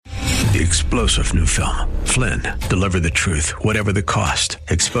The explosive new film, Flynn, deliver the truth, whatever the cost,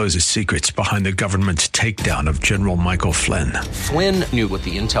 exposes secrets behind the government's takedown of General Michael Flynn. Flynn knew what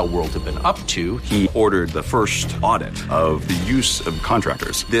the intel world had been up to. He ordered the first audit of the use of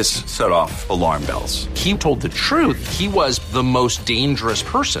contractors. This set off alarm bells. He told the truth. He was the most dangerous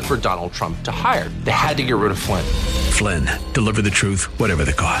person for Donald Trump to hire. They had to get rid of Flynn. Flynn, deliver the truth, whatever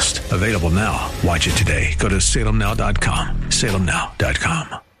the cost. Available now. Watch it today. Go to salemnow.com.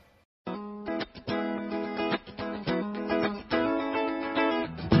 salemnow.com.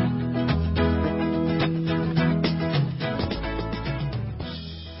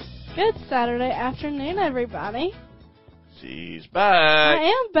 Good Saturday afternoon, everybody. She's back. I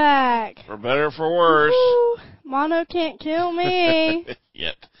am back. For better or for worse. Woo-hoo. Mono can't kill me.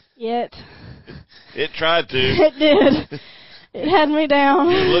 Yet. It tried to. It did. It had me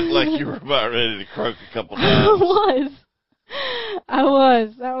down. You looked like you were about ready to croak a couple times. I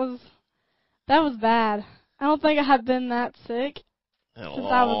was. That was bad. I don't think I had been that sick In a since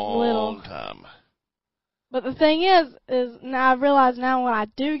I was little. long time. But the thing is now I realize now when I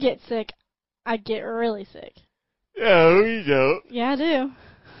do get sick, I get really sick. No, you don't. Yeah, I do.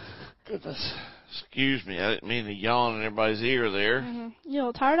 Goodness. Excuse me. I didn't mean to yawn in everybody's ear there. Mm-hmm. You a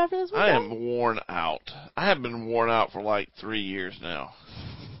little tired after this weekend? I am worn out. I have been worn out for like 3 years now.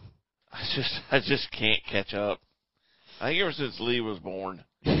 I just can't catch up. I think ever since Lee was born.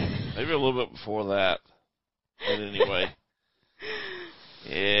 Maybe a little bit before that. But anyway.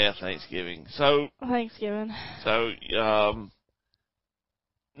 Yeah, Thanksgiving. So,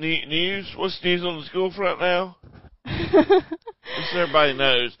 news? What's news on the school front now? Just so everybody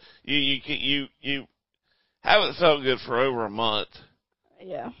knows, you haven't felt good for over a month.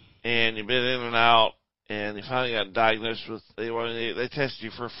 Yeah. And you've been in and out, and you finally got diagnosed with, they tested you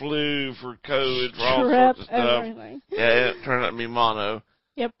for flu, for COVID, for all sorts of stuff. Everything. Yeah, it turned out to be mono.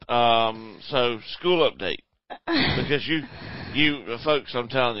 Yep. So, school update. Because you folks, I'm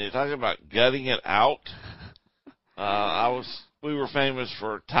telling you, talking about gutting it out. We were famous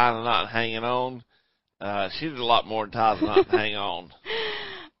for tying the knot and hanging on. She did a lot more than tie the knot and hang on.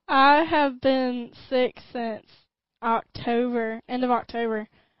 I have been sick since end of October.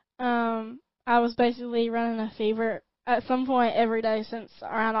 I was basically running a fever at some point every day since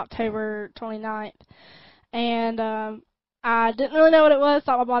around October 29th. And I didn't really know what it was,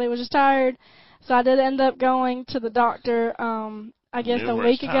 thought my body was just tired. So I did end up going to the doctor, I guess Numerous a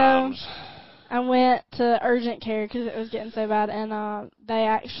week times. ago. I went to urgent care because it was getting so bad, and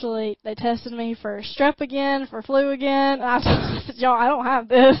they tested me for strep again, for flu again. And I said, y'all, I don't have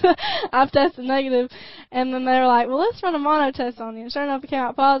this. I've tested negative. And then they were like, well, let's run a mono test on you. And sure enough, it came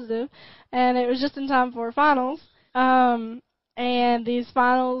out positive, and it was just in time for finals. And these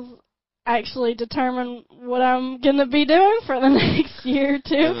finals actually determine what I'm going to be doing for the next year,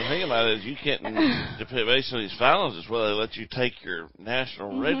 too. And the thing about it is you can't, based on these finals as well, they let you take your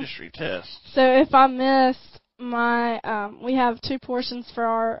national registry test. So if I missed we have 2 portions for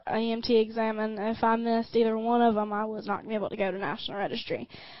our EMT exam, and if I missed either one of them, I was not going to be able to go to national registry.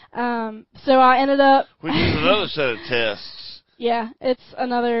 So I ended up... Which is another set of tests. Yeah, it's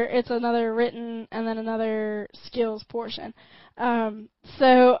another written and then another skills portion.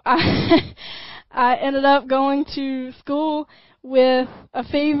 So I ended up going to school with a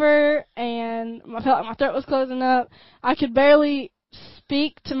fever, and I felt like my throat was closing up. I could barely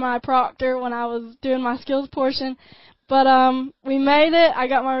speak to my proctor when I was doing my skills portion, but we made it. I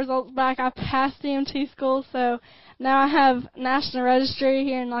got my results back. I passed EMT school, so now I have national registry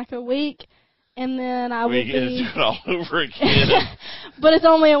here in like a week, and then I will be... We get to do it all over again. But it's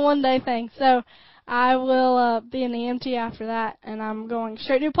only a one-day thing, so I will be an EMT after that, and I'm going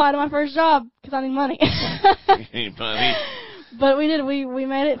straight to apply to my first job because I need money. You need money. But we did. We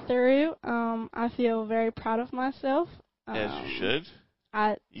made it through. I feel very proud of myself. As you should.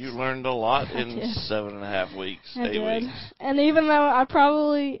 You learned a lot in 7.5 weeks, 8 weeks. And even though I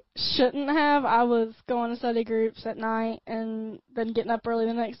probably shouldn't have, I was going to study groups at night and then getting up early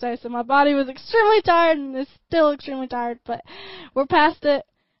the next day. So my body was extremely tired and is still extremely tired. But we're past it.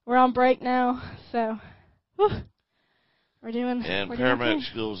 We're on break now. So we're doing. And paramedic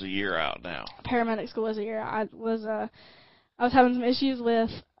school is a year out now. Paramedic school is a year. I was having some issues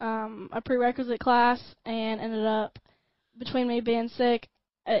with a prerequisite class and ended up, between me being sick,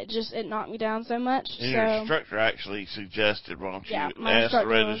 it knocked me down so much. And your instructor actually suggested, why don't you ask the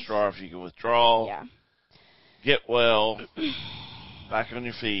registrar if you can withdraw, get well, back on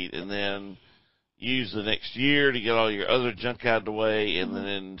your feet, and then use the next year to get all your other junk out of the way, and then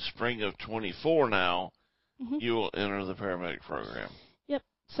in spring of 24 now, you will enter the paramedic program. Yep.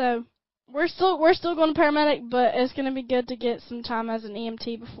 So we're still going to paramedic, but it's going to be good to get some time as an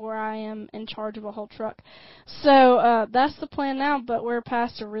EMT before I am in charge of a whole truck. So that's the plan now, but we're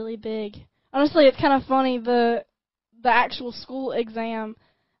past a really big. Honestly, it's kind of funny. The actual school exam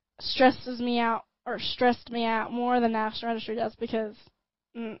stressed me out more than National Registry does, because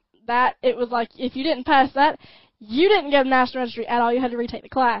that it was like if you didn't pass that, you didn't go to National Registry at all. You had to retake the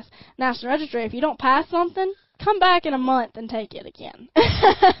class. National Registry, if you don't pass something, come back in a month and take it again.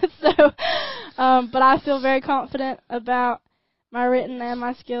 So, but I feel very confident about my written and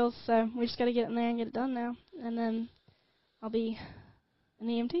my skills, so we just got to get in there and get it done now, and then I'll be an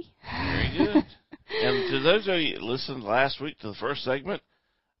EMT. Very good. And to those of you that listened last week to the first segment,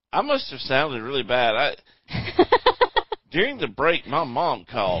 I must have sounded really bad. During the break, my mom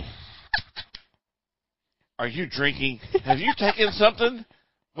called. Are you drinking? Have you taken something?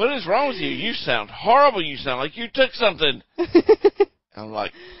 What is wrong with you? You sound horrible. You sound like you took something. I'm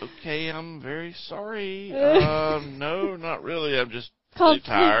like, okay, I'm very sorry. No, not really. I'm just really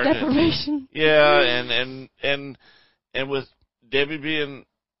tired. Sleep deprivation. And with Debbie being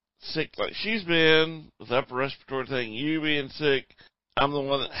sick like she's been, with upper respiratory thing, you being sick, I'm the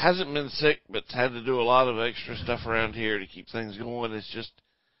one that hasn't been sick but's had to do a lot of extra stuff around here to keep things going. It's just,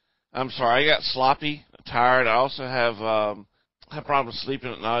 I'm sorry. I got sloppy, tired. I also have problems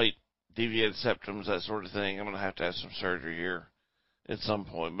sleeping at night, deviated septums, that sort of thing. I'm going to have some surgery here at some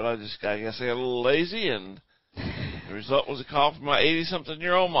point. But I guess I got a little lazy, and the result was a call from my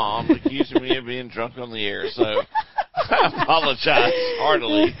 80-something-year-old mom accusing me of being drunk on the air. So I apologize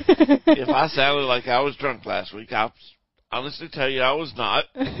heartily if I sounded like I was drunk last week. I'll honestly tell you I was not.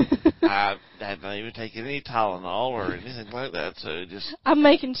 I had not even taken any Tylenol or anything like that. So just I'm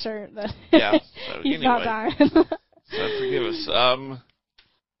making sure that so he's anyway, not dying. So forgive us.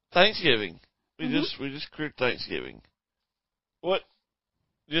 Thanksgiving. We just cleared Thanksgiving. What?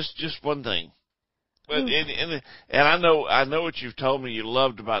 Just one thing. But and I know what you've told me you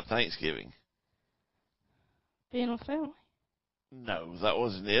loved about Thanksgiving. Being with family. No, that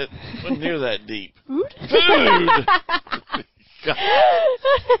wasn't it. Wasn't near that deep. Food.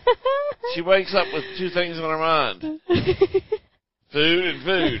 She wakes up with two things on her mind. Food and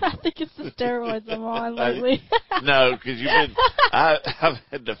food. I think it's the steroids I'm on lately. No, because I've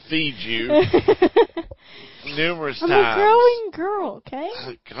had to feed you numerous times. I'm a growing girl, okay?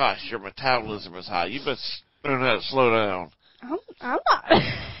 Oh, gosh, your metabolism is high. You best learn how to slow down. I'm not.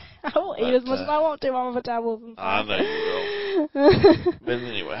 I won't eat as much as I want to. My metabolism's high. I know you will. But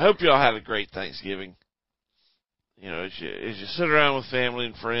anyway, hope you all had a great Thanksgiving. You know, as you sit around with family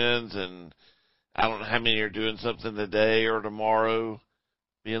and friends, and I don't know how many are doing something today or tomorrow,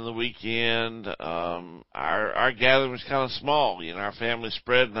 being the weekend. Our gathering was kind of small. You know, our family's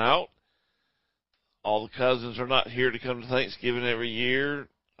spreading out. All the cousins are not here to come to Thanksgiving every year.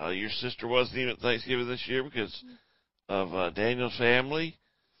 Your sister wasn't even at Thanksgiving this year because of Daniel's family.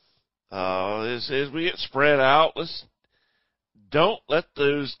 As we get spread out, don't let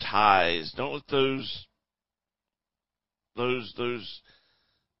those ties, don't let those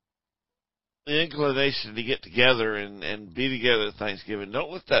the inclination to get together and be together at Thanksgiving,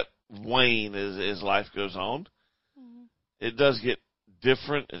 don't let that wane as life goes on. Mm-hmm. It does get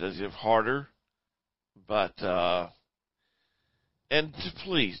different. It does get harder. But,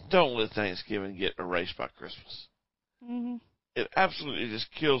 please, don't let Thanksgiving get erased by Christmas. Mm-hmm. It absolutely just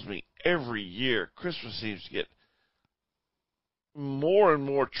kills me every year. Christmas seems to get more and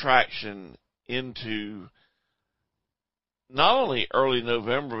more traction into not only early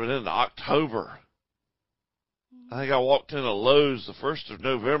November, but into October. I think I walked into Lowe's the 1st of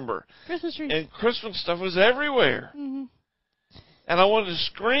November. Christmas trees. And Christmas stuff was everywhere. Mm-hmm. And I wanted to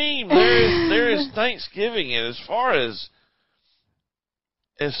scream, there is Thanksgiving. And as far as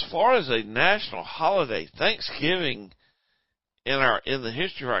a national holiday, Thanksgiving in the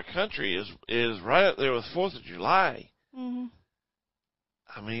history of our country is right up there with 4th of July. Mm-hmm.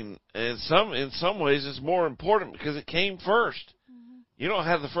 I mean, in some ways it's more important because it came first. Mm-hmm. You don't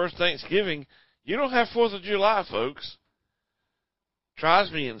have the first Thanksgiving, you don't have 4th of July, folks.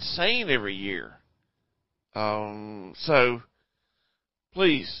 Drives me insane every year. So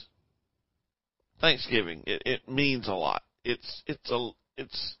please, Thanksgiving, it means a lot. It's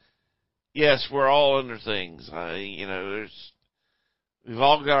yes, we're all under things. We've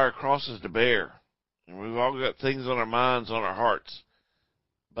all got our crosses to bear, and we've all got things on our minds, on our hearts.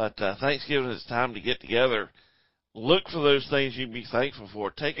 But Thanksgiving is time to get together. Look for those things you can be thankful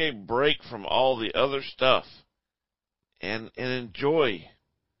for. Take a break from all the other stuff and enjoy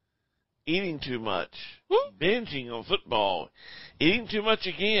eating too much, binging on football, eating too much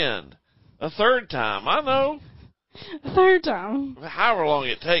again, a third time. I know. Third time. However long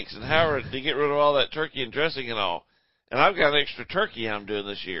it takes, and however to get rid of all that turkey and dressing and all. And I've got an extra turkey I'm doing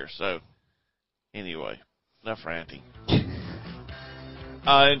this year. So, anyway, enough ranting.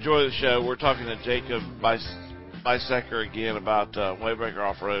 Enjoy the show. We're talking to Jacob Bisecker again about Waymaker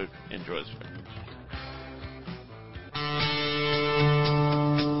Off-Road. Enjoy the show.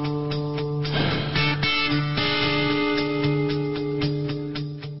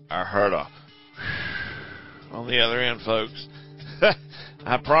 I heard on the other end, folks.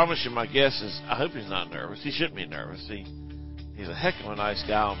 I promise you, my guess is, I hope he's not nervous. He shouldn't be nervous. He's a heck of a nice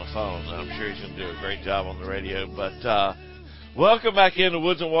guy on the phone, and I'm sure he's going to do a great job on the radio. But welcome back into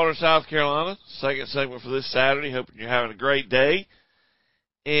Woods and Water, South Carolina. Second segment for this Saturday. Hoping you're having a great day.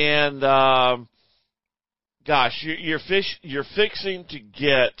 And gosh, you're fixing to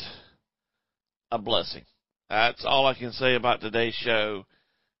get a blessing. That's all I can say about today's show.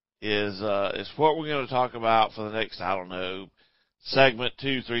 Is what we're going to talk about for the next, I don't know, segment,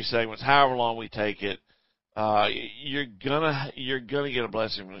 2-3 segments, however long we take it. You're gonna get a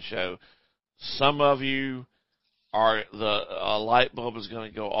blessing from the show. Some of you a light bulb is going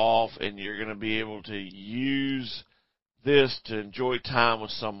to go off, and you're going to be able to use this to enjoy time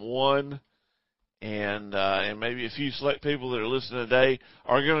with someone, and maybe a few select people that are listening today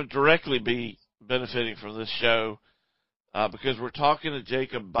are going to directly be benefiting from this show. Because we're talking to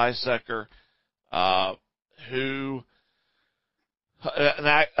Jacob Bisecker, who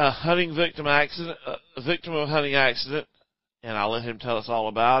a hunting victim of a hunting accident, and I'll let him tell us all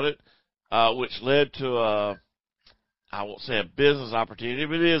about it, which led to I won't say a business opportunity,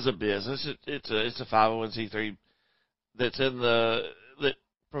 but it is a business. It's a 501c3 that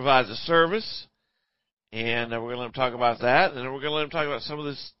provides a service, and we're going to let him talk about that, and then we're going to let him talk about some of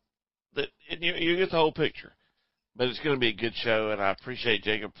this. You get the whole picture. But it's going to be a good show, and I appreciate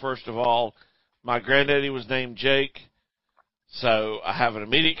Jacob. First of all, my granddaddy was named Jake, so I have an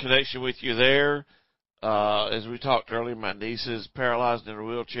immediate connection with you there. As we talked earlier, my niece is paralyzed in a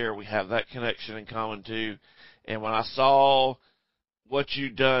wheelchair. We have that connection in common, too. And when I saw what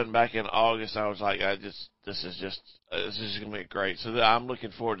you'd done back in August, I was like, this is just going to be great. So I'm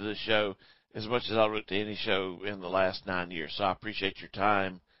looking forward to this show as much as I've looked to any show in the last 9 years. So I appreciate your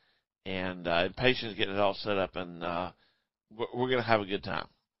time. And patience getting it all set up, and we're going to have a good time.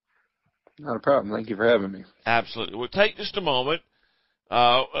 Not a problem. Thank you for having me. Absolutely. We'll take just a moment.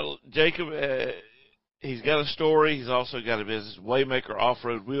 Jacob, he's got a story. He's also got a business, Waymaker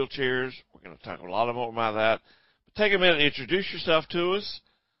Off-Road Wheelchairs. We're going to talk a lot more about that. But take a minute and introduce yourself to us.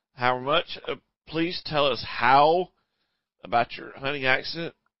 However much. Please tell us how about your hunting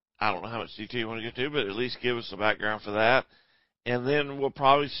accident. I don't know how much detail you want to get to, but at least give us a background for that. And then we'll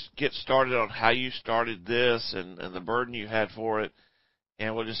probably get started on how you started this and the burden you had for it.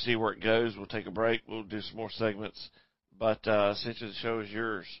 And we'll just see where it goes. We'll take a break. We'll do some more segments. But essentially the show is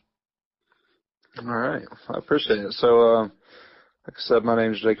yours. All right. I appreciate it. So, like I said, my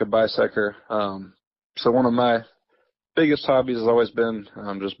name is Jacob Bisecker. So one of my biggest hobbies has always been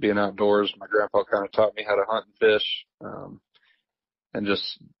just being outdoors. My grandpa kind of taught me how to hunt and fish, and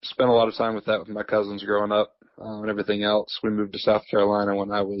just spent a lot of time with that with my cousins growing up. And everything else. We moved to South Carolina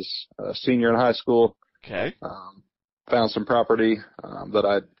when I was a senior in high school. Okay. Found some property that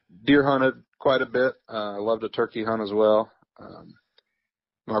I deer hunted quite a bit. I loved to turkey hunt as well.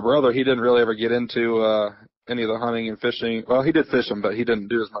 My brother, he didn't really ever get into any of the hunting and fishing. Well, he did fishing, but he didn't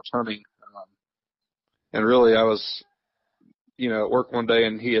do as much hunting. And really, I was, at work one day,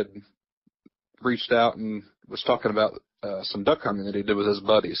 and he had reached out and was talking about some duck hunting that he did with his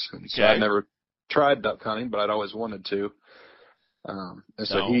buddies. And so I never tried duck hunting, but I'd always wanted to. And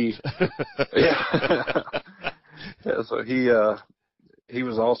so he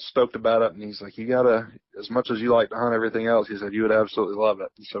was all stoked about it, and he's like, you gotta, as much as you like to hunt everything else, he said, you would absolutely love it.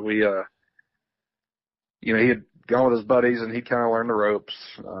 And so we, he had gone with his buddies, and he kind of learned the ropes,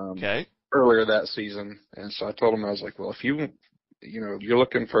 earlier that season. And so I told him, I was like, well, if you're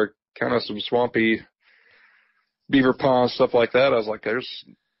looking for kind of some swampy beaver ponds, stuff like that, I was like, there's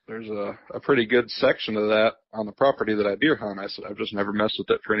a pretty good section of that on the property that I deer hunt. I said, I've just never messed with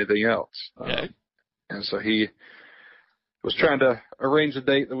it for anything else. And so he was trying to arrange a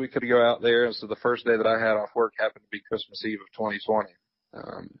date that we could go out there. And so the first day that I had off work happened to be Christmas Eve of 2020.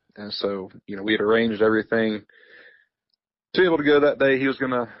 And so, we had arranged everything to be able to go that day. He was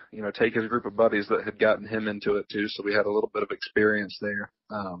going to, take his group of buddies that had gotten him into it too. So we had a little bit of experience there.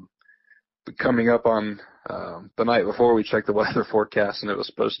 Coming up on the night before, we checked the weather forecast, and it was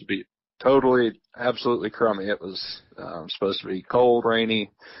supposed to be absolutely crummy. It was supposed to be cold,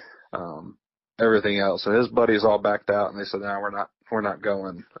 rainy, everything else. So his buddies all backed out, and they said, "No, we're not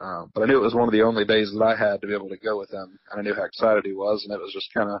going." But I knew it was one of the only days that I had to be able to go with him, and I knew how excited he was, and it was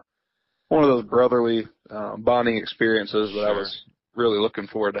just kind of one of those brotherly bonding experiences that I was really looking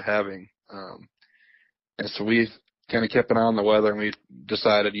forward to having. And so we kind of kept an eye on the weather, and we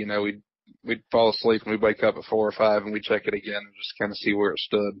decided, we'd fall asleep and we'd wake up at 4 or 5 and we'd check it again and just kind of see where it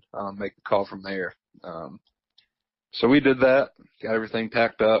stood, make the call from there. So we did that, got everything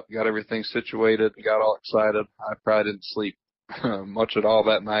packed up, got everything situated, got all excited. I probably didn't sleep much at all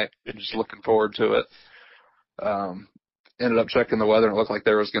that night, just looking forward to it. Ended up checking the weather, and it looked like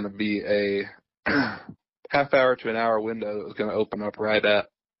there was going to be a half hour to an hour window that was going to open up right at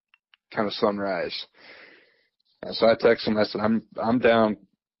kind of sunrise. And so I texted him, I said, I'm down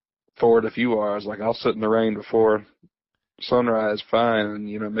for it if you are. I was like, I'll sit in the rain before sunrise, fine, and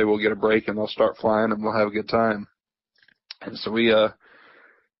maybe we'll get a break and they'll start flying and we'll have a good time. And so we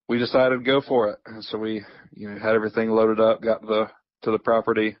decided to go for it. And so we had everything loaded up, got to the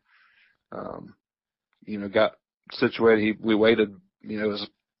property, got situated. We waited, it was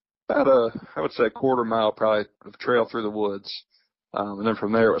about I would say a quarter mile probably of trail through the woods. And then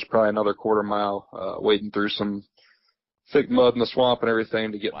from there it was probably another quarter mile wading through some thick mud in the swamp and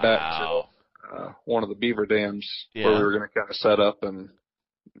everything to get back to one of the beaver dams where we were going to kind of set up, and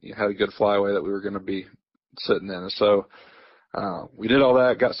had a good flyway that we were going to be sitting in. And so we did all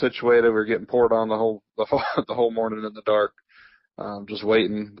that, got situated. We were getting poured on the whole morning in the dark, just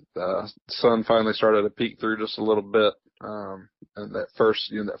waiting. The sun finally started to peek through just a little bit, and that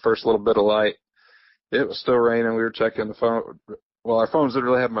first little bit of light. It was still raining. We were checking the phone. Well, our phones didn't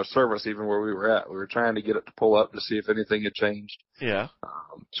really have much service even where we were at. We were trying to get it to pull up to see if anything had changed. Yeah.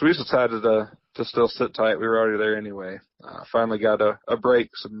 So we decided to still sit tight. We were already there anyway. Finally got a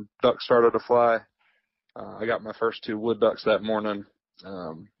break. Some ducks started to fly. I got my first 2 wood ducks that morning,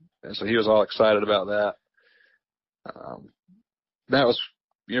 and so he was all excited about that. That was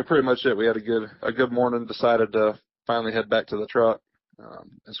pretty much it. We had a good morning. Decided to finally head back to the truck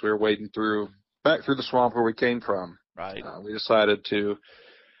as we were wading back through the swamp where we came from. Right. We decided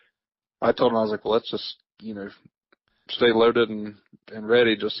I told him, I was like, well, let's just, stay loaded and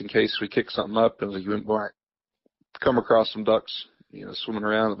ready just in case we kick something up. And we might come across some ducks, swimming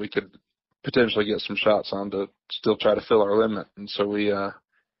around that we could potentially get some shots on to still try to fill our limit. And so we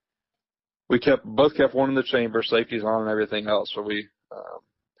both kept one in the chamber, safeties on and everything else. So we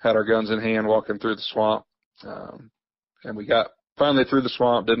had our guns in hand walking through the swamp. And we got finally through the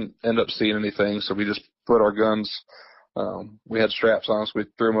swamp, didn't end up seeing anything. So we just put our guns, we had straps on, so we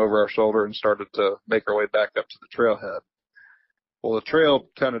threw them over our shoulder and started to make our way back up to the trailhead. Well, the trail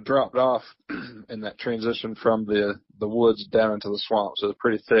kind of dropped off in that transition from the woods down into the swamp. So it was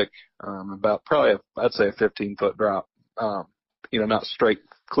pretty thick, about probably, I'd say a 15-foot drop. Not straight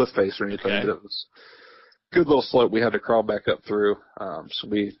cliff face or anything, but it was a good little slope we had to crawl back up through. So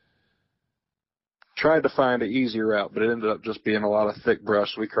we tried to find an easier route, but it ended up just being a lot of thick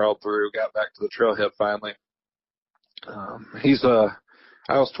brush. We crawled through, got back to the trailhead finally.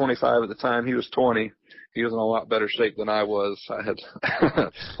 I was 25 at the time. He was 20. He was in a lot better shape than I was. I had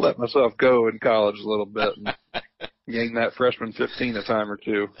let myself go in college a little bit and gained that freshman 15 a time or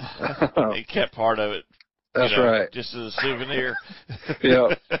two. He kept part of it. That's right. Just as a souvenir.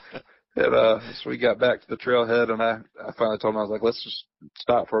 Yeah. So we got back to the trailhead, and I finally told him, I was like, let's just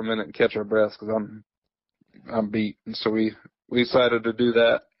stop for a minute and catch our breath because I'm beat. And so we decided to do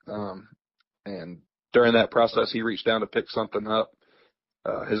that. And during that process, he reached down to pick something up.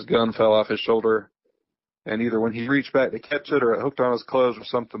 His gun fell off his shoulder, and either when he reached back to catch it or it hooked on his clothes or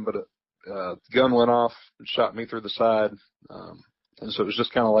something, but the gun went off and shot me through the side. And so it was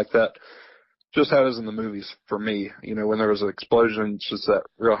just kind of like that, just how it is in the movies for me. When there was an explosion, it's just that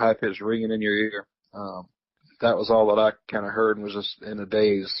real high-pitched ringing in your ear. That was all that I kind of heard and was just in a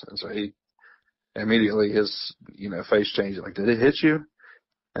daze. And so he immediately, his, face changed. Like, did it hit you?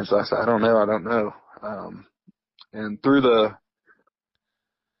 And so I said, I don't know. And through the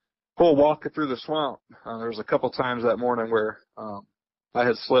whole walk through the swamp, there was a couple times that morning where I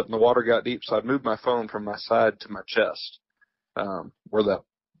had slipped and the water got deep, so I moved my phone from my side to my chest. Where the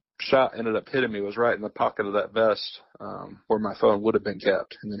shot ended up hitting me was right in the pocket of that vest, where my phone would have been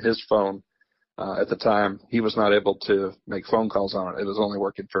kept. And then his phone, at the time, he was not able to make phone calls on it. It was only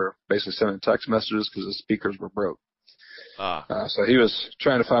working for basically sending text messages because the speakers were broke. So he was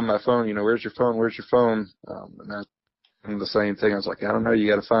trying to find my phone, where's your phone? Where's your phone? And the same thing. I was like, I don't know, you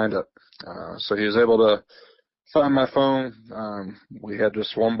got to find it. So he was able to find my phone. We had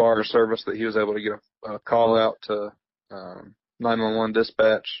just one bar of service that he was able to get a call out to 911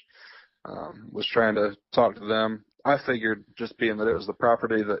 dispatch. Was trying to talk to them. I figured, just being that it was the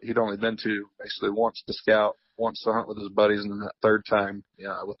property that he'd only been to basically once to scout, once to hunt with his buddies, and then that third time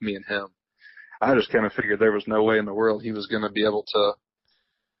with me and him, I just kind of figured there was no way in the world he was going to be able to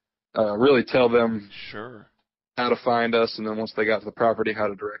really tell them Sure. how to find us, and then once they got to the property, how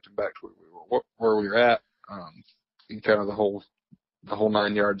to direct them back to where we were at, and kind of the whole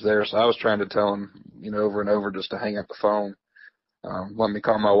 9 yards there. So I was trying to tell him, over and over, just to hang up the phone. Let me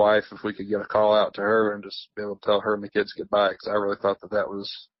call my wife if we could get a call out to her and just be able to tell her and the kids goodbye, because I really thought that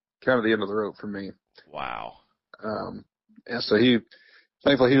was kind of the end of the rope for me. Wow. And so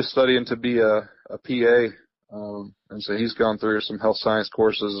thankfully he was studying to be a PA, and so he's gone through some health science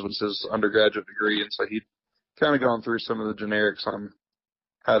courses with his undergraduate degree, and so he'd kind of gone through some of the generics on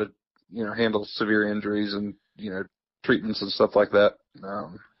how to, handle severe injuries and, treatments and stuff like that.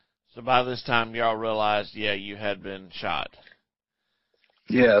 So by this time, y'all realized, you had been shot.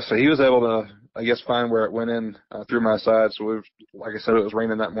 Yeah, so he was able to, I guess, find where it went in through my side. So like I said, it was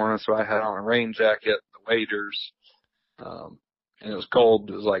raining that morning, so I had on a rain jacket, the waders, and it was cold.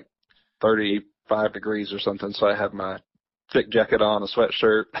 It was like 35 degrees or something, so I had my thick jacket on, a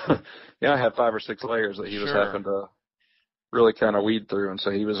sweatshirt. I had 5 or 6 layers that he was having to really kind of weed through, and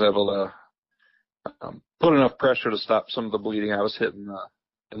so he was able to put enough pressure to stop some of the bleeding. I was hitting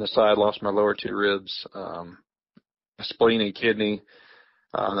in the side, lost my lower 2 ribs, a spleen and kidney.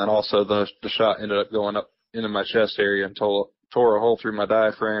 And then also the shot ended up going up into my chest area and tore a hole through my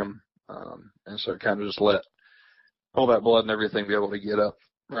diaphragm. And so it kind of just let all that blood and everything be able to get up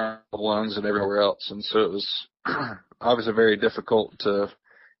the lungs and everywhere else. And so it was obviously very difficult to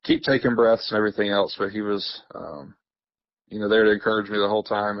keep taking breaths and everything else, but he was, there to encourage me the whole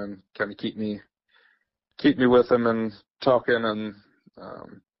time and kind of keep me with him and talking and,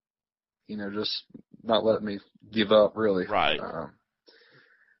 just not letting me give up, really. Right.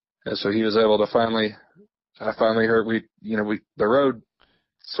 And so he was able to I finally heard the road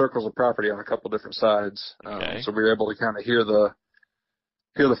circles the property on a couple different sides. Okay. So we were able to kind of hear the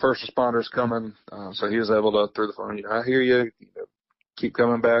first responders coming. So he was able to, through the phone, I hear you, keep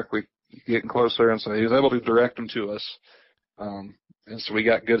coming back. We getting closer. And so he was able to direct them to us. And so we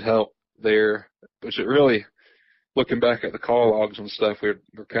got good help there, which it really, looking back at the call logs and stuff, we're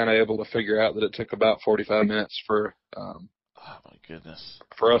kind of able to figure out that it took about 45 minutes for, oh my goodness,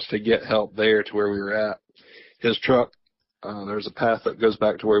 for us to get help there to where we were at. His truck, there's a path that goes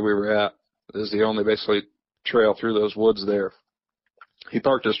back to where we were at. This is the only basically trail through those woods there. He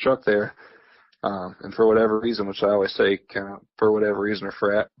parked his truck there, and for whatever reason, which I always say kind of for whatever reason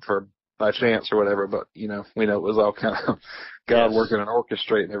or for by chance or whatever, but we know it was all kind of God working and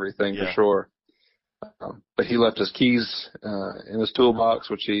orchestrating everything for sure. But he left his keys in his toolbox,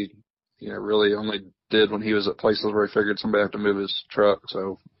 which he really only did when he was at places where he figured somebody had to move his truck.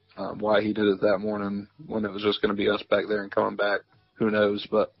 So why he did it that morning when it was just going to be us back there and coming back, who knows?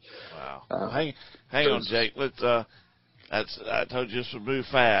 But wow. Hang on, Jake. Let's. I told you this would move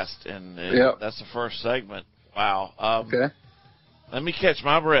fast, and that's the first segment. Wow. Okay. Let me catch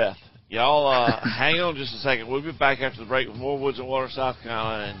my breath. Y'all hang on just a second. We'll be back after the break with more Woods and Water, South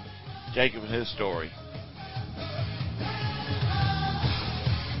Carolina, and Jacob and his story.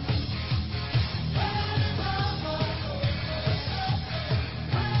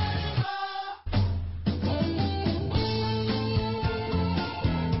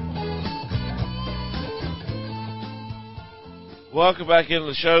 Welcome back into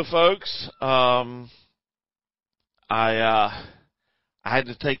the show, folks. I had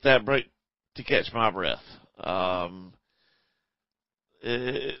to take that break to catch my breath.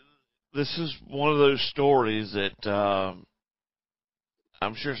 This is one of those stories that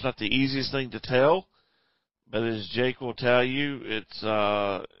I'm sure it's not the easiest thing to tell, but as Jake will tell you, it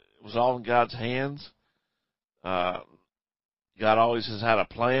was all in God's hands. God always has had a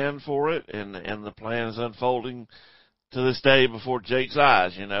plan for it, and the plan is unfolding to this day before Jake's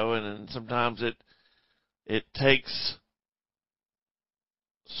eyes, and sometimes it takes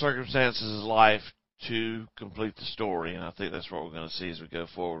circumstances of life to complete the story, and I think that's what we're going to see as we go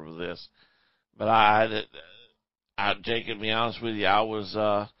forward with this. But Jake, to be honest with you,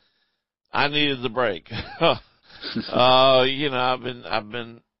 I needed the break. I've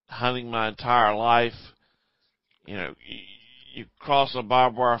been hunting my entire life. You cross a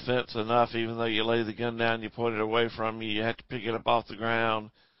barbed wire fence enough, even though you lay the gun down, you point it away from you have to pick it up off the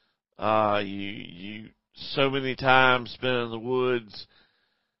ground. You so many times been in the woods.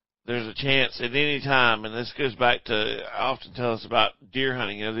 There's a chance at any time, and this goes back to, I often tell us about deer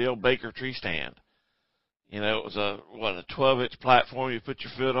hunting, the old Baker tree stand. It was a 12-inch platform you put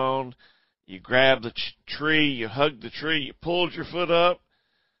your foot on. You grab the tree, you hug the tree, you pulled your foot up,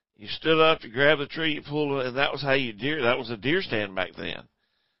 You stood up, you grabbed the tree, you pulled it, and that was how you deer. That was a deer stand back then.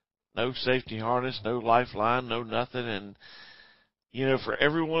 No safety harness, no lifeline, no nothing. And, you know, for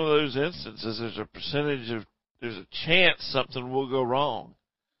every one of those instances, there's a chance something will go wrong.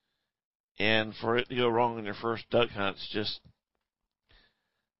 And for it to go wrong in your first duck hunt, that's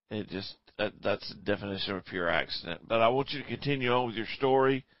the definition of a pure accident. But I want you to continue on with your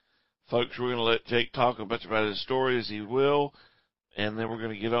story. Folks, we're going to let Jake talk a bunch about his story as he will. And then we're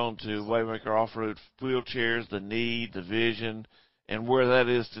going to get on to Waymaker Off-Road wheelchairs, the need, the vision, and where that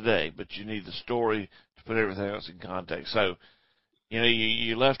is today. But you need the story to put everything else in context. So, you know,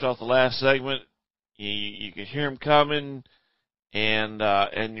 you left off the last segment. You could hear him coming, and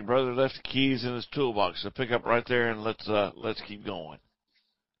your brother left the keys in his toolbox. So pick up right there, and let's keep going.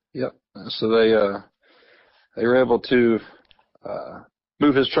 Yep. So they were able to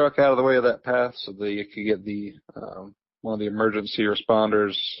move his truck out of the way of that path so they could get the one of the emergency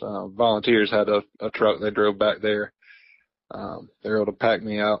responders, volunteers had a truck. They drove back there. They were able to pack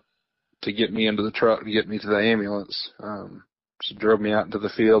me out to get me into the truck to get me to the ambulance. So drove me out into the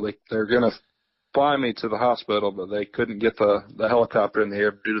field. They're going to fly me to the hospital, but they couldn't get the helicopter in the air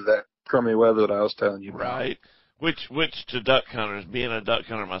due to that crummy weather that I was telling you about. Right. Which to duck hunters, being a duck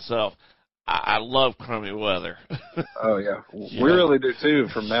hunter myself, I love crummy weather. Oh, yeah. We really do, too,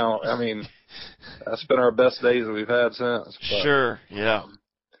 from now. I mean, that's been our best days that we've had since. But, sure, yeah.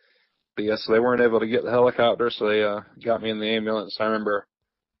 But, yes, they weren't able to get the helicopter, so they got me in the ambulance. I remember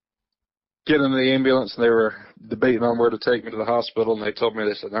getting in the ambulance, and they were debating on where to take me to the hospital, and they told me,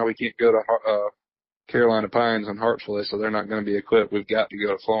 they said, no, we can't go to Carolina Pines in Hartsville. They said, they're not going to be equipped. We've got to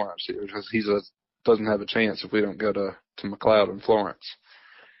go to Florence. He doesn't have a chance if we don't go to McLeod and Florence.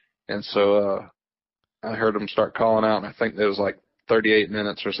 And so I heard them start calling out, and I think it was like 38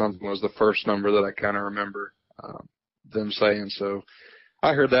 minutes or something was the first number that I kind of remember them saying. So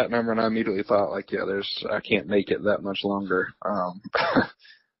I heard that number, and I immediately thought, like, yeah, I can't make it that much longer.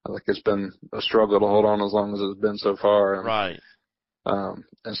 Like, it's been a struggle to hold on as long as it's been so far. And, right.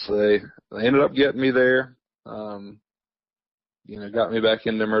 And so they ended up getting me there. You know, got me back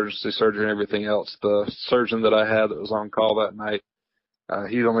into emergency surgery and everything else. The surgeon that I had that was on call that night,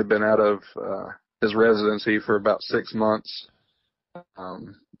 he'd only been out of his residency for about 6 months.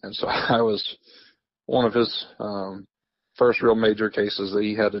 And so I was one of his first real major cases that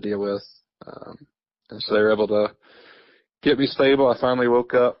he had to deal with. And so they were able to get me stable. I finally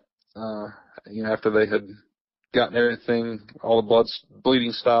woke up, you know, after they had gotten everything, all the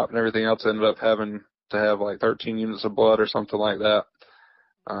bleeding stopped and everything else. I ended up having to have like 13 units of blood or something like that.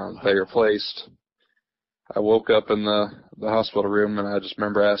 They replaced. I woke up in the hospital room, and I just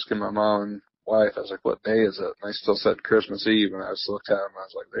remember asking my mom and wife, I was like, what day is it? And they still said Christmas Eve, and I just looked at them, and I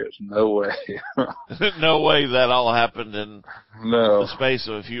was like, there's no way. No way that all happened in the space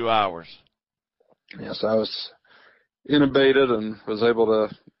of a few hours. Yes, I was intubated and was able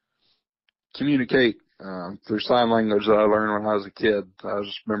to communicate through sign language that I learned when I was a kid. I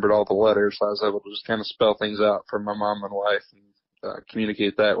just remembered all the letters. So I was able to just kind of spell things out for my mom and wife and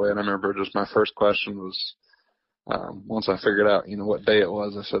communicate that way. And I remember just my first question was, once I figured out, you know, what day it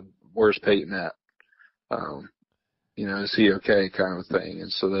was, I said, where's Peyton at? You know, is he okay, kind of thing.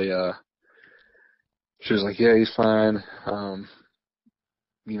 And so she was like, yeah, he's fine.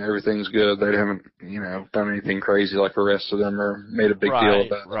 You know, everything's good. They haven't, you know, done anything crazy like arrested him or made a big deal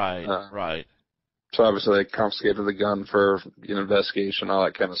about it. Right. So obviously they confiscated the gun for, you know, investigation, all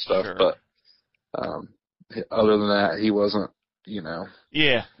that kind of stuff. Sure. But other than that, he wasn't, you know,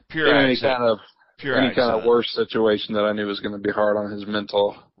 in any kind of worse situation that I knew was going to be hard on his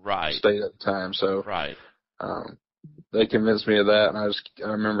mental state at the time. So they convinced me of that, and I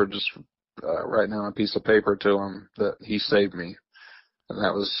remember just writing down a piece of paper to him that he saved me, and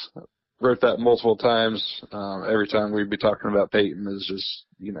that was wrote that multiple times. Every time we'd be talking about Peyton, is just,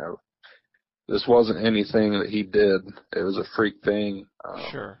 you know, this wasn't anything that he did. It was a freak thing.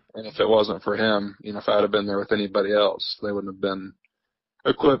 Sure. And if it wasn't for him, you know, if I'd have been there with anybody else, they wouldn't have been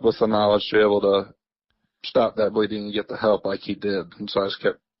equipped with the knowledge to be able to stop that bleeding and get the help like he did. And so I just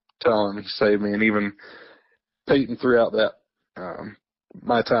kept telling him he saved me. And even Peyton, throughout that,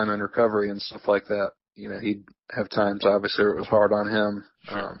 my time in recovery and stuff like that, you know, he'd have times, obviously, it was hard on him,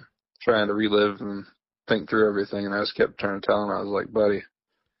 trying to relive and think through everything. And I just kept trying to tell him, I was like, buddy,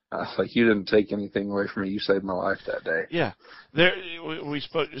 like, you didn't take anything away from me. You saved my life that day. Yeah. We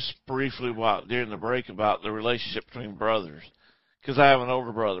spoke just briefly during the break about the relationship between brothers. Because I have an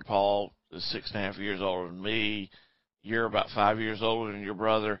older brother, Paul, is 6.5 years older than me. You're about 5 years older than your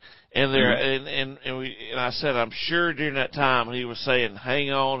brother. And there, and I said, I'm sure during that time he was saying,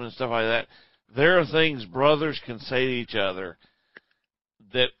 hang on and stuff like that. There are things brothers can say to each other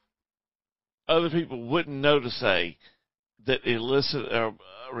that other people wouldn't know to say that elicit a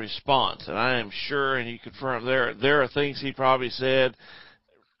response. And I am sure, and you confirm, there are things he probably said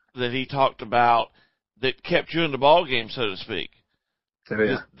that he talked about that kept you in the ball game, so to speak. So,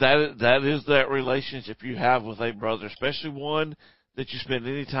 yeah. That is that relationship you have with a brother, especially one that you spend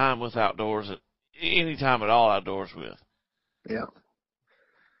any time with outdoors, any time at all outdoors with. Yeah.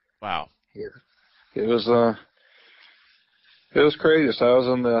 Wow. Yeah. It was crazy. So I was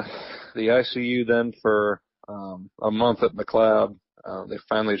in the ICU then for a month at McLeod. They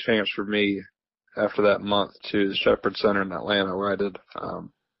finally transferred me after that month to the Shepherd Center in Atlanta, where I did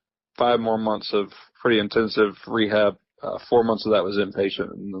 5 more months of pretty intensive rehab. 4 months of that was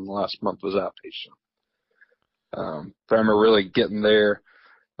inpatient, and then the last month was outpatient. I remember really getting there.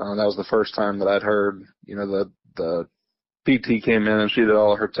 That was the first time that I'd heard, the PT came in and she did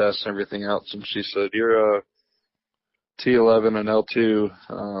all of her tests and everything else, and she said, "You're a T11 and L2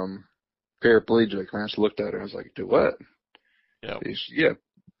 paraplegic." And I just looked at her. I was like, "Do what?" Yep. Yeah,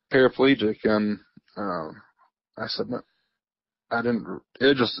 paraplegic. And I said, "No, I didn't."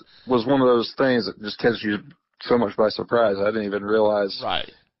 It just was one of those things that just catches you so much by surprise. I didn't even realize,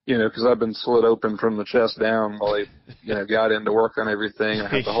 right? Because I've been slit open from the chest down while they, got in to work on everything. I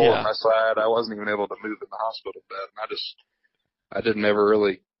had the hole in my side. I wasn't even able to move in the hospital bed. And I didn't ever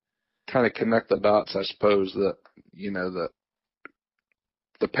really kind of connect the dots, I suppose, that, that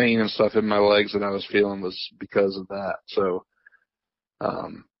the pain and stuff in my legs that I was feeling was because of that. So,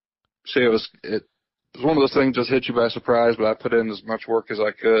 it was one of those things just hit you by surprise, but I put in as much work as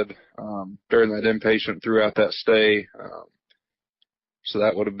I could, during that inpatient throughout that stay. So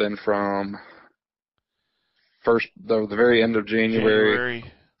that would have been from the very end of January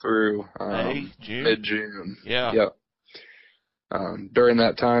through mid-June. Yeah. Yep. During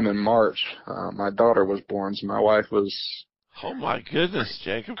that time in March, my daughter was born, so my wife was, oh my goodness,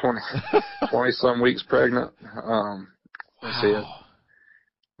 Jacob, 20 some weeks pregnant.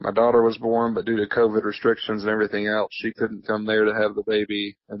 My daughter was born, but due to COVID restrictions and everything else, she couldn't come there to have the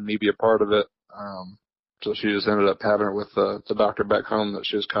baby and me be a part of it. So she just ended up having it with the doctor back home that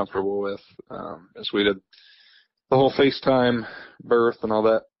she was comfortable with. As we did the whole FaceTime birth and all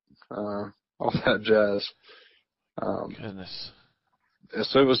that jazz. Goodness.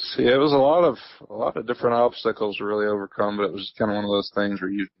 So it was a lot of different obstacles to really overcome, but it was kind of one of those things where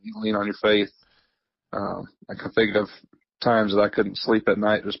you lean on your faith. I can think of times that I couldn't sleep at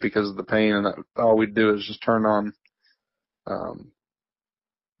night just because of the pain, and all we'd do is just turn on,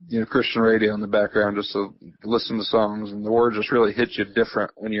 Christian radio in the background just to listen to songs, and the words just really hit you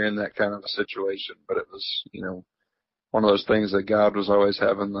different when you're in that kind of a situation. But it was, one of those things that God was always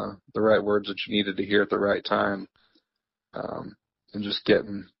having the right words that you needed to hear at the right time. And just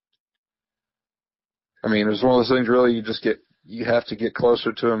getting, it was one of those things really you have to get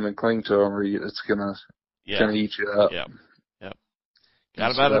closer to him and cling to him, or it's going to eat you up. Yep.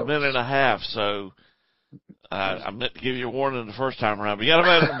 Got about a minute and a half, so I meant to give you a warning the first time around, but you got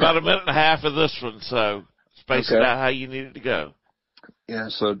about a minute and a half of this one, so space it out how you need it to go. Yeah,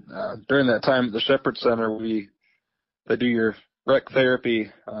 so during that time at the Shepherd Center, they do your rec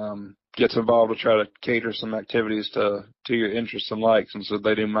therapy, gets involved to try to cater some activities to your interests and likes, and so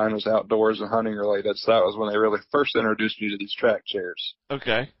they do mine was outdoors and hunting related, so that was when they really first introduced me to these track chairs.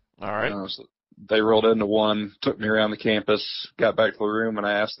 Okay, all right. So they rolled into one, took me around the campus, got back to the room, and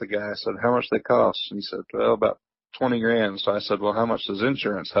I asked the guy, I said, "How much they cost?" And he said, "Well, about $20,000. So I said, "Well, how much does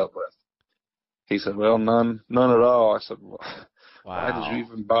insurance help with?" He said, "Well, none at all." I said, "Well, why did you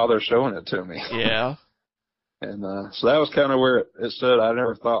even bother showing it to me?" Yeah. And so that was kind of where it stood. I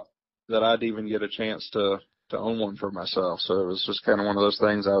never thought that I'd even get a chance to own one for myself. So it was just kind of one of those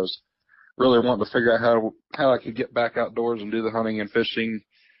things I was really wanting to figure out how I could get back outdoors and do the hunting and fishing.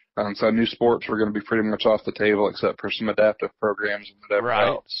 So I knew sports were going to be pretty much off the table except for some adaptive programs and whatever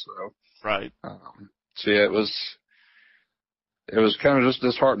else. So, right. So yeah, it was kind of just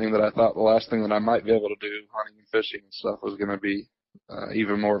disheartening that I thought the last thing that I might be able to do, hunting and fishing and stuff, was going to be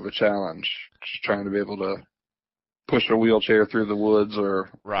even more of a challenge. Just trying to be able to push a wheelchair through the woods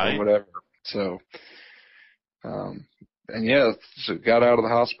or whatever. So, so got out of the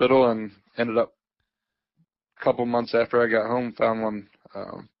hospital and ended up a couple months after I got home, found one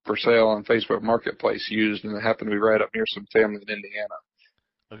for sale on Facebook Marketplace used, and it happened to be right up near some family in Indiana.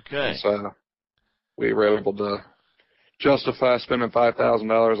 Okay. And so we were able to justify spending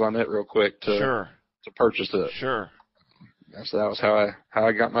 $5,000 on it real quick to purchase it. Sure. So that was how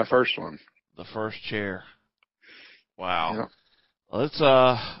I got my first one. The first chair. Wow. Yeah.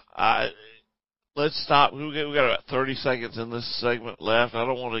 Let's stop. We got about 30 seconds in this segment left. I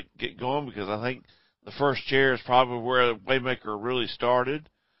don't want to get going because I think the first chair is probably where Waymaker really started.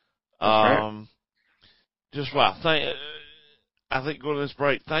 Right. Just wow. I think going to this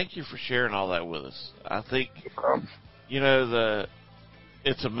break, thank you for sharing all that with us. I think,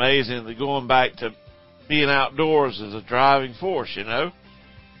 it's amazing that going back to being outdoors is a driving force,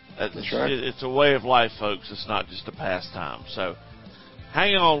 That's right. It's a way of life, folks. It's not just a pastime. So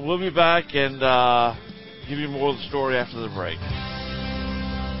hang on. We'll be back and give you more of the story after the break.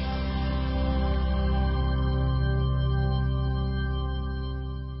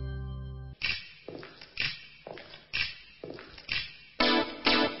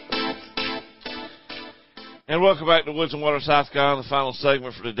 And welcome back to Woods and Water, South Carolina, the final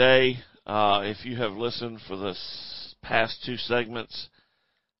segment for today. If you have listened for the past two segments,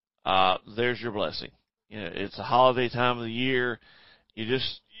 there's your blessing. It's a holiday time of the year.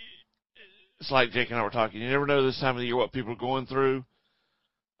 It's like Jake and I were talking. You never know this time of the year what people are going through.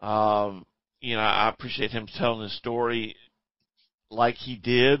 I appreciate him telling his story like he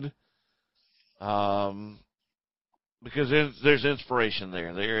did. Because there's inspiration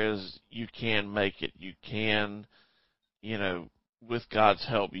there. You can make it. You can, with God's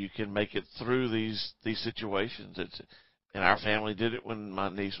help, you can make it through these situations. And our family did it when my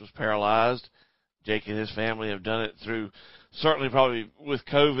niece was paralyzed. Jake and his family have done it through, certainly probably with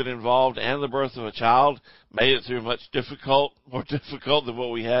COVID involved and the birth of a child, made it through more difficult than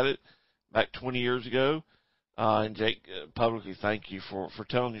what we had it back 20 years ago. And Jake, publicly thank you for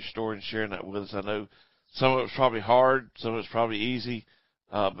telling your story and sharing that with us. I know some of it was probably hard, some of it was probably easy,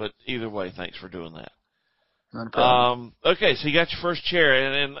 but either way, thanks for doing that. Not a problem. Okay, so you got your first chair,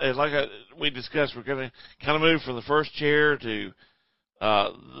 and like we discussed, we're going to kind of move from the first chair to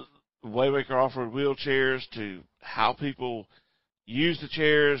the Waymaker off-road wheelchairs to how people use the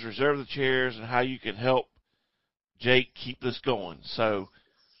chairs, reserve the chairs, and how you can help Jake keep this going. So,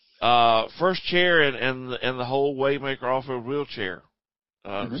 first chair and the whole Waymaker off-road wheelchair.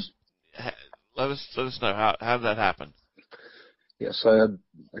 Let us know how did that happen? Yes, like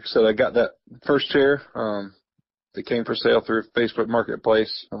I said, I got that first chair. It came for sale through Facebook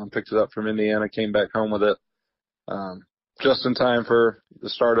Marketplace. Picked it up from Indiana, came back home with it. Just in time for the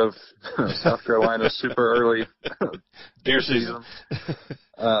start of South Carolina's super early deer season.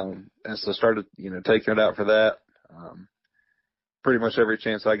 And so started, taking it out for that. Pretty much every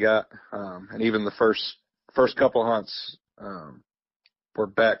chance I got. And even the first couple hunts, were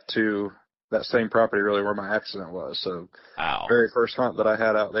back to that same property really where my accident was. So very first hunt that I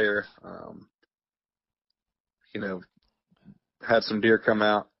had out there, had some deer come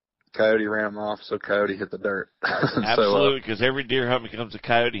out. Coyote ran them off, so coyote hit the dirt. Absolutely, because every deer hunt becomes a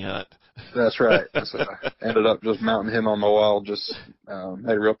coyote hunt. That's right. So I ended up just mounting him on my wall, just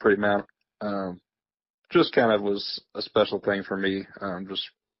had a real pretty mount. Just kind of was a special thing for me, just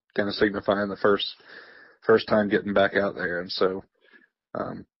kind of signifying the first time getting back out there. And so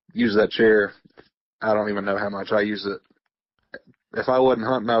use that chair. I don't even know how much I use it. If I wasn't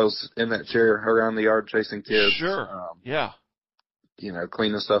hunting, I was in that chair around the yard chasing kids. Sure. Yeah.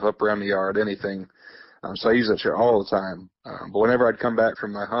 Cleaning stuff up around the yard, anything. So I use that chair all the time. But whenever I'd come back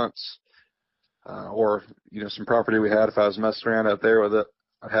from my hunts, or, some property we had, if I was messing around out there with it,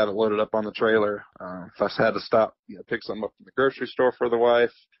 I'd have it loaded up on the trailer. If I had to stop, pick something up from the grocery store for the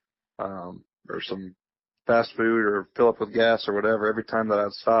wife, or some fast food or fill up with gas or whatever, every time that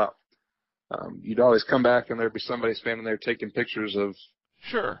I'd stop, you'd always come back and there'd be somebody standing there taking pictures of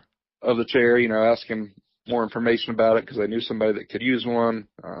the chair, asking more information about it because I knew somebody that could use one,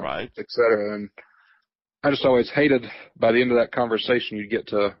 right, et cetera. And I just always hated, by the end of that conversation, you'd get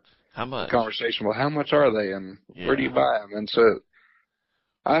to how much conversation. Well, how much are they, and where do you buy them? And so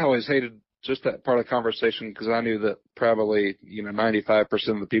I always hated just that part of the conversation because I knew that probably 95%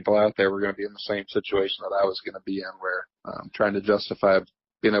 of the people out there were going to be in the same situation that I was going to be in, where trying to justify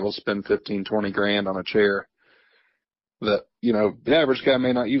being able to spend 15, 20 grand on a chair that, the average guy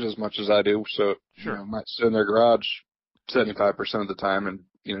may not use as much as I do. So, might sit in their garage 75% of the time,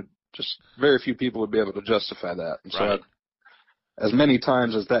 and, just very few people would be able to justify that. And so as many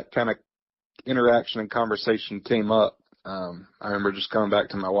times as that kind of interaction and conversation came up, I remember just coming back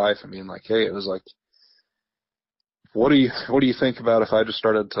to my wife and being like, hey, it was like, what do you think about if I just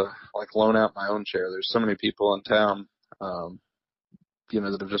started to loan out my own chair? There's so many people in town,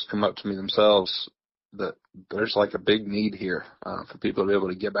 that have just come up to me themselves that there's a big need here, for people to be able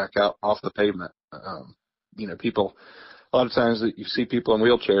to get back out off the pavement. People, a lot of times that you see people in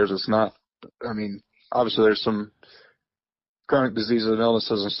wheelchairs, it's not, obviously there's some chronic diseases and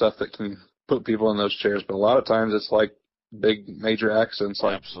illnesses and stuff that can put people in those chairs, but a lot of times it's big major accidents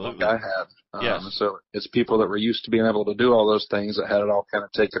like I had. Yes. So it's people that were used to being able to do all those things that had it all kind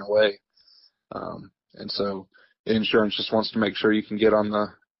of taken away. And so insurance just wants to make sure you can get on the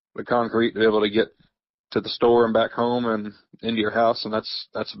concrete to be able to get to the store and back home and into your house, and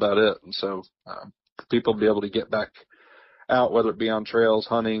that's about it. And so for people to be able to get back out, whether it be on trails,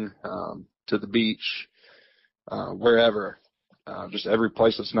 hunting, to the beach, wherever, just every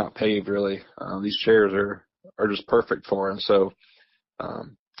place that's not paved, really, these chairs are just perfect for. And so,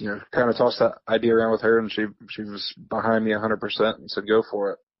 kind of tossed that idea around with her, and she was behind me 100% and said, go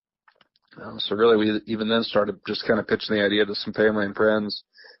for it. So really, we even then started just kind of pitching the idea to some family and friends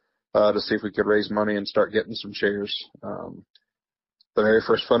to see if we could raise money and start getting some chairs. The very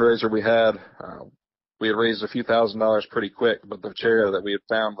first fundraiser we had raised a few $1,000s pretty quick, but the chair that we had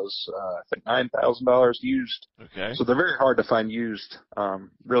found was, I think, $9,000 used. Okay. So they're very hard to find used.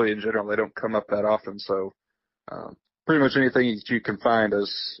 Really, in general, they don't come up that often. So pretty much anything you can find,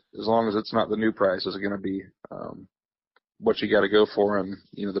 as long as it's not the new price, is going to be what you got to go for, and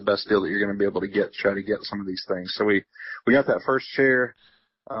the best deal that you're going to be able to get. Try to get some of these things. So we got that first chair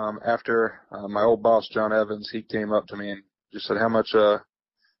after my old boss John Evans. He came up to me and just said, how much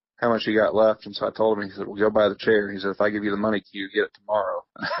you got left? And so I told him. He said, well, go buy the chair. He said, if I give you the money, can you get it tomorrow?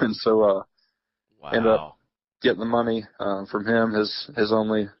 And so ended up getting the money from him. His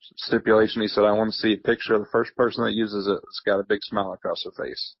only stipulation, he said, I want to see a picture of the first person that uses it that's got a big smile across their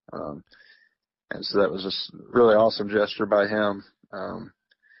face. And so that was just a really awesome gesture by him,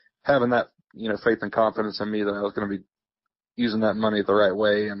 having that faith and confidence in me that I was going to be using that money the right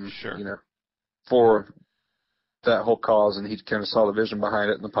way, and for that whole cause. And he kind of saw the vision behind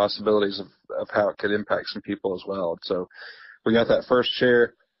it and the possibilities of how it could impact some people as well. So we got that first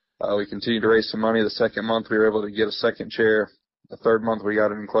chair. We continued to raise some money. The second month, we were able to get a second chair. The third month, we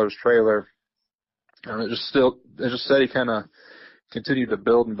got an enclosed trailer. And it just steady kind of continued to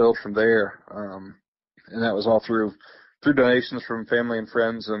build and build from there. And that was all through donations from family and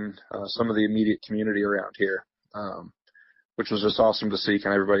friends and some of the immediate community around here, which was just awesome to see,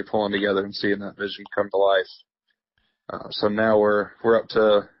 kind of everybody pulling together and seeing that vision come to life. So now we're up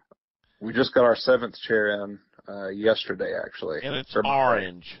to, we just got our 7th chair in yesterday, actually. And it's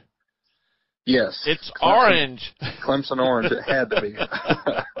orange. Yes. It's orange. Clemson orange. It had to be.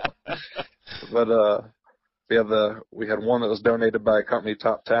 But we had one that was donated by a company,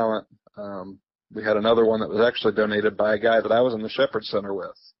 Top Talent. We had another one that was actually donated by a guy that I was in the Shepherd Center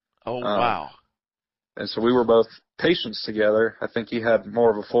with. Oh, wow. And so we were both patients together. I think he had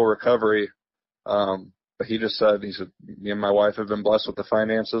more of a full recovery. But he said, me and my wife have been blessed with the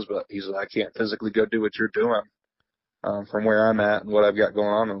finances, but he said, I can't physically go do what you're doing from where I'm at and what I've got going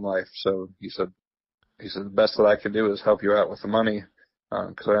on in life. So he said, the best that I can do is help you out with the money,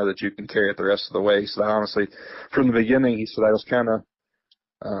 because I know that you can carry it the rest of the way. He said, honestly, from the beginning, he said, I was kind of,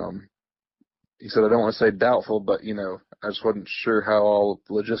 he said, I don't want to say doubtful, but, I just wasn't sure how all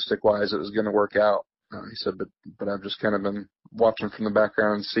logistic-wise it was going to work out. He said, but I've just kind of been watching from the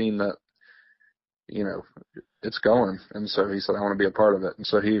background and seeing that, it's going. And so he said, I want to be a part of it. And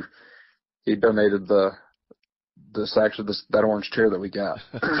so he donated that orange chair that we got.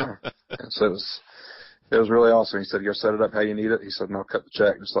 And so it was really awesome. He said, go set it up how you need it. He said, and I'll cut the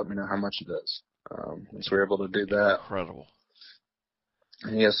check. Just let me know how much it is. And so we were able to do that. Incredible.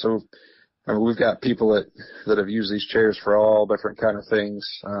 And yeah, so we've got people that have used these chairs for all different kind of things.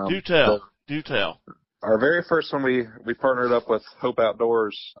 Do tell. Our very first one, we partnered up with Hope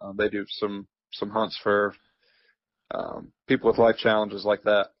Outdoors. They do some hunts for people with life challenges like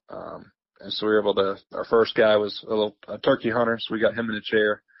that. And so we were able to, our first guy was a turkey hunter, so we got him in a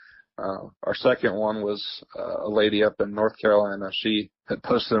chair. Our second one was a lady up in North Carolina. She had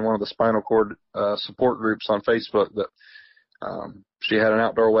posted in one of the spinal cord support groups on Facebook that she had an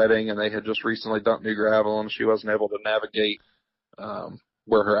outdoor wedding, and they had just recently dumped new gravel, and she wasn't able to navigate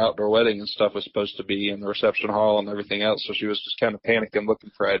where her outdoor wedding and stuff was supposed to be, and the reception hall and everything else. So she was just kind of panicking,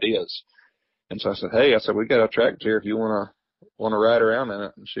 looking for ideas. And so I said, hey, we got a track chair if you want to ride around in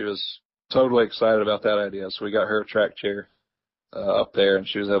it. And she was totally excited about that idea. So we got her a track chair up there, and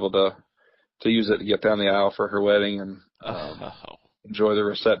she was able to use it to get down the aisle for her wedding and enjoy the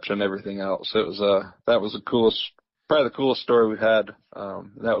reception and everything else. It was that was probably the coolest story we've had.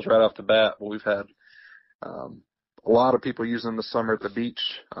 That was right off the bat. But we've had a lot of people using them this summer at the beach.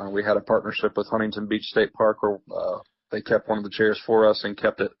 We had a partnership with Huntington Beach State Park where they kept one of the chairs for us and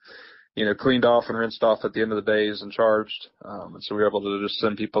kept it, cleaned off and rinsed off at the end of the days and charged. And so we were able to just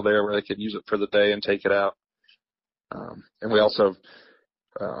send people there where they could use it for the day and take it out. And we also,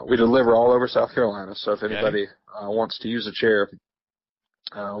 we deliver all over South Carolina. So if anybody wants to use a chair,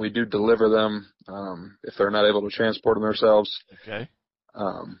 we do deliver them if they're not able to transport them themselves. Okay.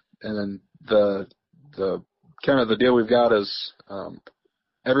 And then the kind of the deal we've got is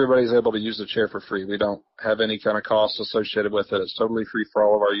everybody's able to use the chair for free. We don't have any kind of costs associated with it. It's totally free for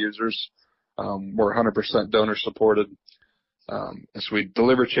all of our users. We're 100% donor supported. So we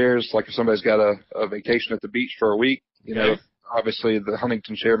deliver chairs, like if somebody's got a vacation at the beach for a week, you know, obviously the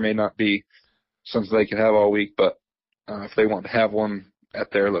Huntington chair may not be something they can have all week, but if they want to have one at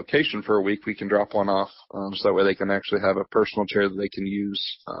their location for a week, we can drop one off, so that way they can actually have a personal chair that they can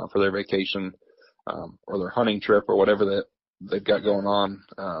use for their vacation or their hunting trip or whatever that they've got going on,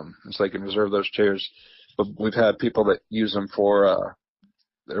 and so they can reserve those chairs. But we've had people that use them for,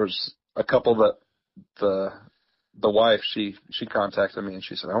 there was a couple that the wife, she contacted me and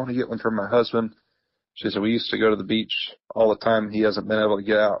she said, I want to get one for my husband. She said, we used to go to the beach all the time. He hasn't been able to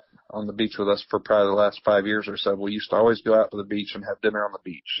get out on the beach with us for probably the last 5 years or so. We used to always go out to the beach and have dinner on the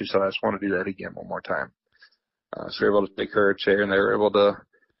beach. She said, I just want to do that again one more time. So we were able to take her a chair, and they were able to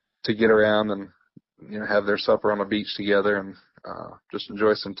get around and, you know, have their supper on the beach together and just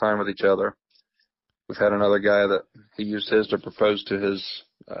enjoy some time with each other. We've had another guy that he used his to propose to his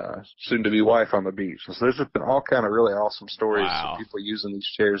soon-to-be wife on the beach. So there's just been all kind of really awesome stories of people using these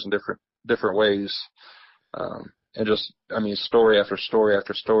chairs in different ways. And just, I mean, story after story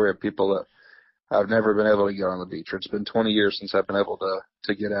after story of people that I've never been able to get on the beach. Or it's been 20 years since I've been able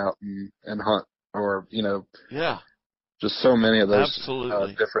to get out and hunt, or, you know. Yeah. Just so many of those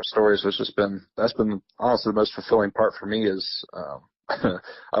different stories. It's just that's been honestly the most fulfilling part for me is,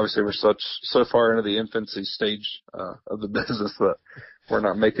 obviously we're so far into the infancy stage of the business that we're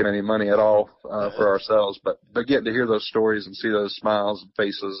not making any money at all for ourselves, but getting to hear those stories and see those smiles and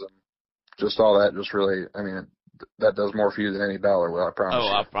faces and just all that, just really, I mean, that does more for you than any dollar will, I promise you.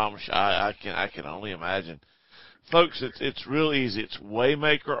 I promise you. I can only imagine. Folks, it's real easy. It's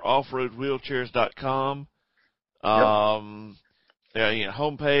WaymakerOffroadWheelchairs.com.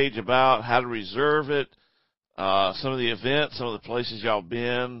 Homepage about how to reserve it, some of the events, some of the places y'all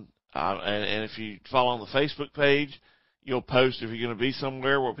been, and if you follow on the Facebook page, you'll post if you're going to be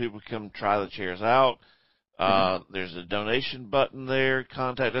somewhere where people come try the chairs out. There's a donation button there.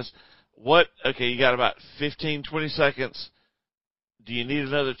 Contact us. You got about 15, 20 seconds. Do you need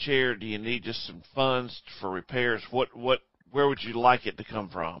another chair? Do you need just some funds for repairs? Where would you like it to come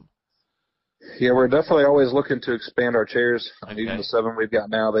from? Yeah, we're definitely always looking to expand our chairs. Okay. Even the 7 we've got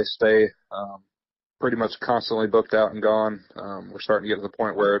now, they stay pretty much constantly booked out and gone. We're starting to get to the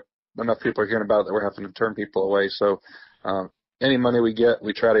point where enough people are hearing about it that we're having to turn people away. So any money we get,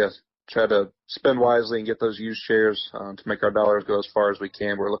 we try to spend wisely and get those used chairs to make our dollars go as far as we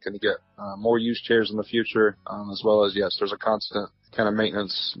can. We're looking to get more used chairs in the future, as well as, yes, there's a constant kind of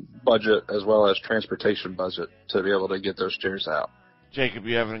maintenance budget as well as transportation budget to be able to get those chairs out. Jacob,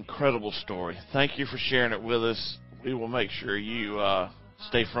 you have an incredible story. Thank you for sharing it with us. We will make sure you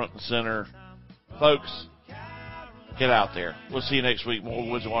stay front and center. Folks, get out there. We'll see you next week. More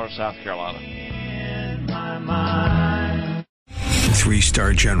Woods and Water, South Carolina.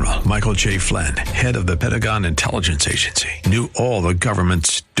 3-star General Michael J. Flynn, head of the Pentagon Intelligence Agency, knew all the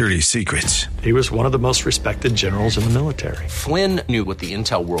government's dirty secrets. He was one of the most respected generals in the military. Flynn knew what the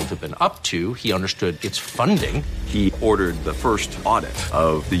intel world had been up to. He understood its funding. He ordered the first audit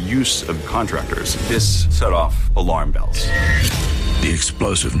of the use of contractors. This set off alarm bells. The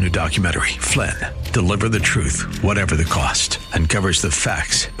explosive new documentary, Flynn, Deliver the Truth, Whatever the Cost, uncovers the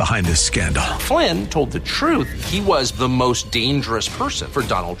facts behind this scandal. Flynn told the truth. He was the most dangerous person for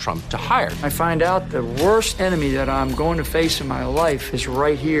Donald Trump to hire. I find out the worst enemy that I'm going to face in my life is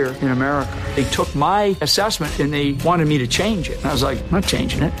right here in America. They took my assessment and they wanted me to change it. And I was like, I'm not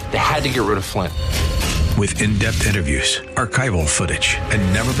changing it. They had to get rid of Flynn. With in-depth interviews, archival footage,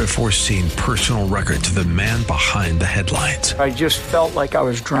 and never-before-seen personal records of the man behind the headlines. I just felt like I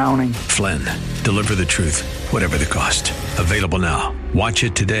was drowning. Flynn, Deliver the Truth, Whatever the Cost. Available now. Watch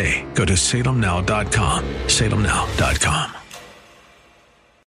it today. Go to salemnow.com. salemnow.com.